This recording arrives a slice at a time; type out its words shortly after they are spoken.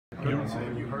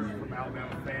Have you heard from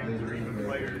Alabama fans or even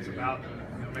players about,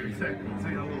 maybe say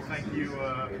a little thank you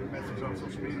message on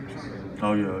social media or something?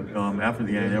 Oh yeah. After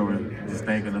the game, they were just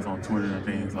thanking us on Twitter and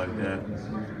things like that.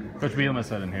 Coach Bielema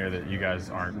said in here that you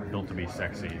guys aren't built to be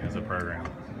sexy as a program.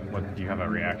 What do you have a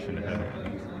reaction to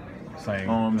him saying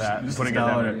that? Just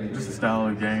the style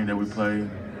of game that we play.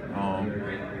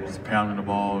 Just pounding the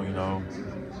ball,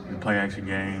 the play action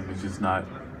game. It's just not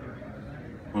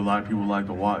what a lot of people like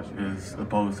to watch, as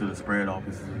opposed to the spread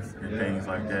offenses and things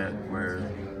like that, where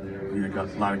you got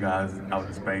a lot of guys out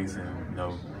in space and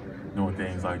doing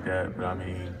things like that. But I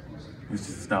mean, it's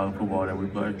just the style of football that we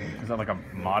play. Is that like a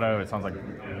motto? It sounds like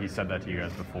he said that to you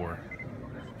guys before.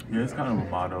 Yeah, it's kind of a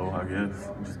motto, I guess,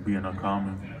 just being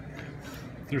uncommon.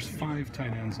 There's 5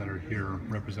 tight ends that are here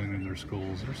representing their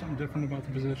schools. Is there something different about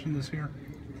the position this year?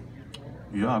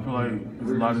 Yeah, I feel like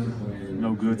there's a lot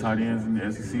of good tight ends in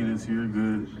the SEC this year,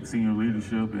 good senior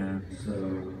leadership, and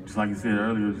just like you said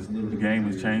earlier, just the game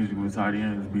is changing with tight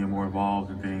ends being more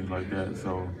involved and things like that.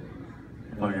 So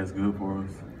I feel like that's good for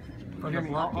us. On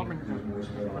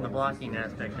the blocking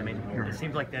aspect, I mean, it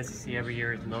seems like the SEC every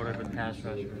year is loaded with pass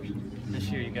rushers. This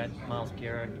year you got Myles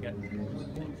Garrett, you got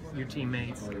your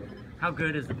teammates. How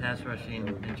good is the pass rushing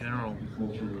in general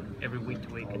every week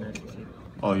to week in the SEC?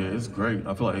 Oh yeah, it's great.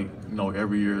 I feel like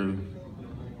every year,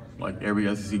 like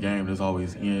every SEC game, there's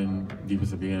always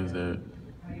defensive ends that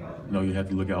you have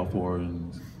to look out for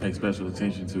and pay special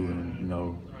attention to,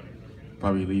 and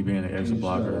probably leave in an extra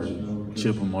blocker,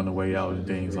 chip them on the way out and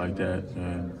things like that.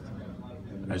 And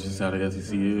that's just how the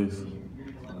SEC is.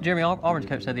 Jeremy, Auburn's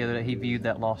coach said the other day he viewed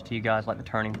that loss to you guys like the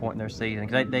turning point in their season,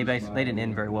 because they didn't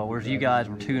end very well. Whereas you guys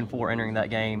were 2-4 entering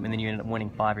that game, and then you ended up winning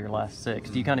 5 of your last 6.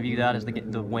 Do you kind of view that as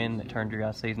the win that turned your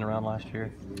guys' season around last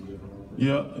year?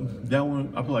 Yeah, that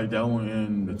one. I feel like that one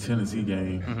in the Tennessee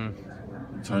game,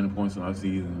 turning points in our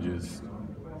season, just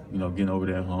getting over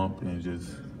that hump and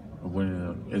just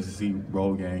winning an SEC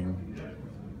road game,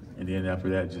 and then after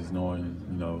that, just knowing,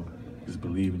 just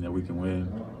believing that we can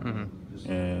win.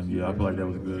 And yeah, I feel like that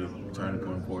was a good turning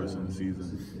point for us in the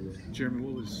season. Jeremy,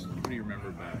 what do you remember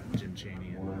about Jim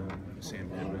Chaney and Sam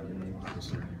Pittman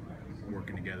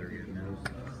working together again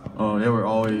now? They were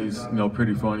always,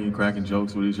 pretty funny, cracking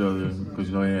jokes with each other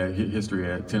because they had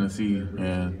history at Tennessee,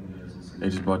 and they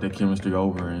just brought that chemistry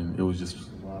over, and it was just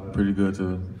pretty good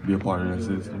to be a part of that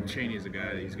system. Chaney is a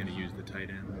guy that he's going to use the tight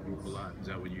end a lot. Is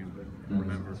that what you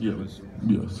remember? Yes.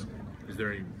 Is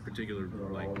there any particular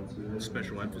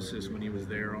special emphasis when he was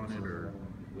there on it, or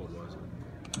what was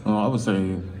it? I would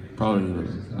say probably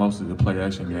mostly the play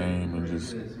action game and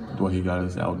just the way he got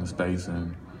us out in space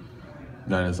and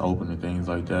got us open and things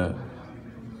like that.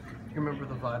 You remember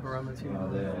the vibe around the team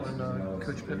when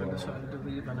Coach Pittman decided to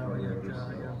leave? I know he had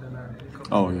been there.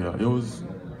 Oh yeah,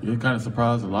 it kind of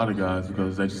surprised a lot of guys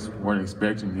because they just weren't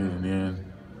expecting it, and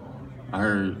then I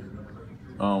heard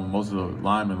most of the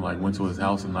linemen went to his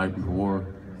house the night before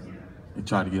and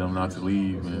tried to get him not to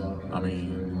leave, and I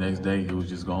mean the next day he was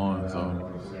just gone,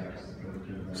 so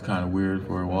it's kind of weird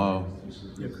for a while.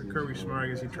 Yeah, Kirby Smart, I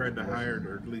guess he tried to hire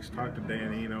or at least talk to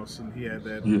Dan Enos, and he had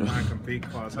that non-compete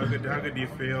clause. How good do you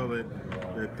feel that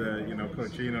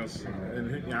Coach Enos,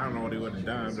 and I don't know what he would have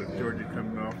done, but Georgia come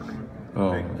and offered him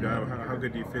a big job. How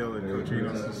good do you feel that Coach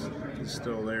Enos is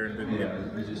still there and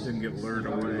didn't get lured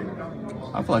away?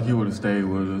 I feel like he would have stayed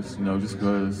with us, just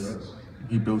because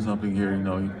he built something here.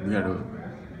 We had a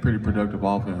pretty productive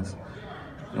offense,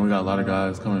 and we got a lot of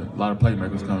guys coming, a lot of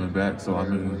playmakers coming back. So I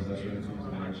mean,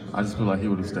 I just feel like he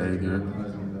would have stayed here.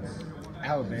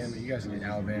 Alabama, you guys get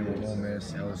Alabama, Ole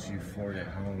Miss, LSU, Florida at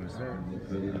home. Is there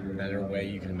a better way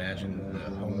you can imagine the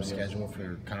home schedule for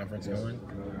your conference going?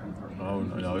 Oh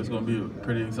no, it's going to be a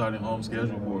pretty exciting home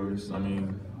schedule for us. I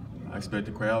mean, I expect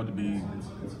the crowd to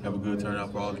have a good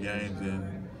turnout for all the games,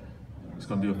 and it's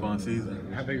going to be a fun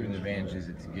season. How big of an advantage is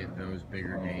it to get those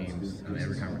bigger games? I mean,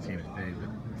 every conference game is big,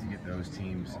 but to get those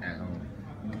teams at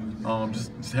home?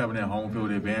 Just having that home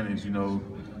field advantage,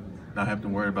 not having to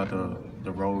worry about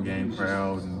the road game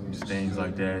crowd and just things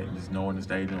like that. Just knowing the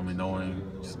stadium and knowing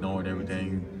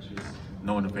everything,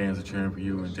 knowing the fans are cheering for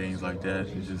you and things like that.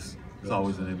 It's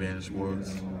always an advantage for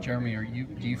us. Jeremy,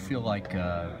 do you feel like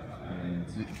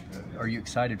are you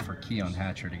excited for Keon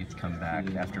Hatcher to get to come back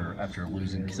after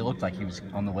losing? Because it looked like he was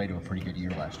on the way to a pretty good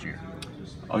year last year.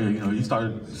 Oh yeah, he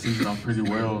started the season off pretty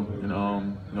well, and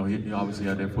he obviously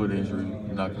had that foot injury,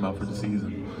 knocked him out for the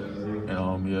season,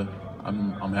 and yeah,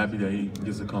 I'm happy that he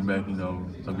gets to come back,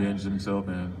 avenge himself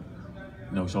and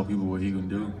show people what he can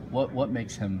do. What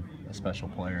makes him a special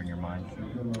player in your mind?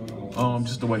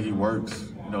 Just the way he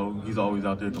works. He's always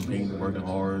out there competing, working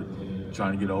hard,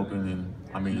 trying to get open, and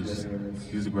I mean,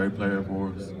 he's a great player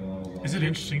for us. Is it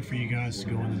interesting for you guys to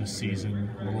go into the season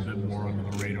a little bit more under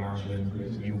the radar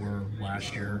than you were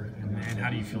last year? And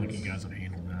how do you feel like you guys have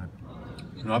handled that?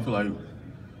 You know, I feel like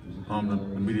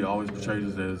the media always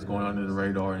portrays us as going under the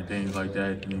radar and things like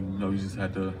that. And, you know, you just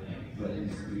have to,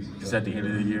 just at the end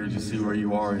of the year, just see where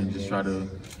you are and just try to,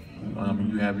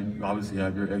 you obviously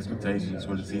have your expectations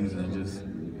for the season and just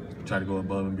try to go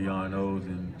above and beyond those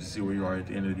and see where you are at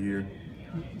the end of the year.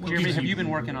 Jeremy, have you been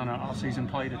working on an off-season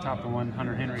play to top the one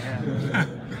Hunter Henry had?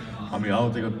 I mean, I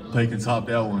don't think a play can top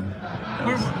that one.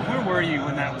 Where were you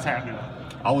when that was happening?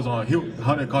 I was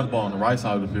Hunter caught the ball on the right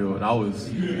side of the field, and I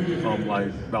was like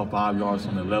about 5 yards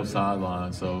from the left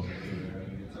sideline. So,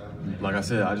 like I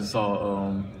said, I just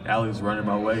saw Alex running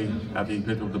my way after he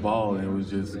picked up the ball, and it was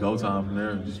just go time from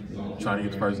there, just trying to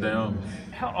get the first down.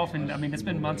 How often, I mean, it's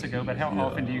been months ago, but how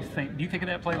often do you think of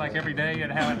that play like every day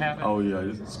and how it happened? Oh, yeah,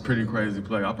 it's a pretty crazy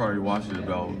play. I probably watched it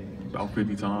about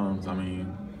 50 times. I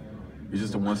mean, it's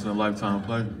just a once-in-a-lifetime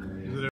play.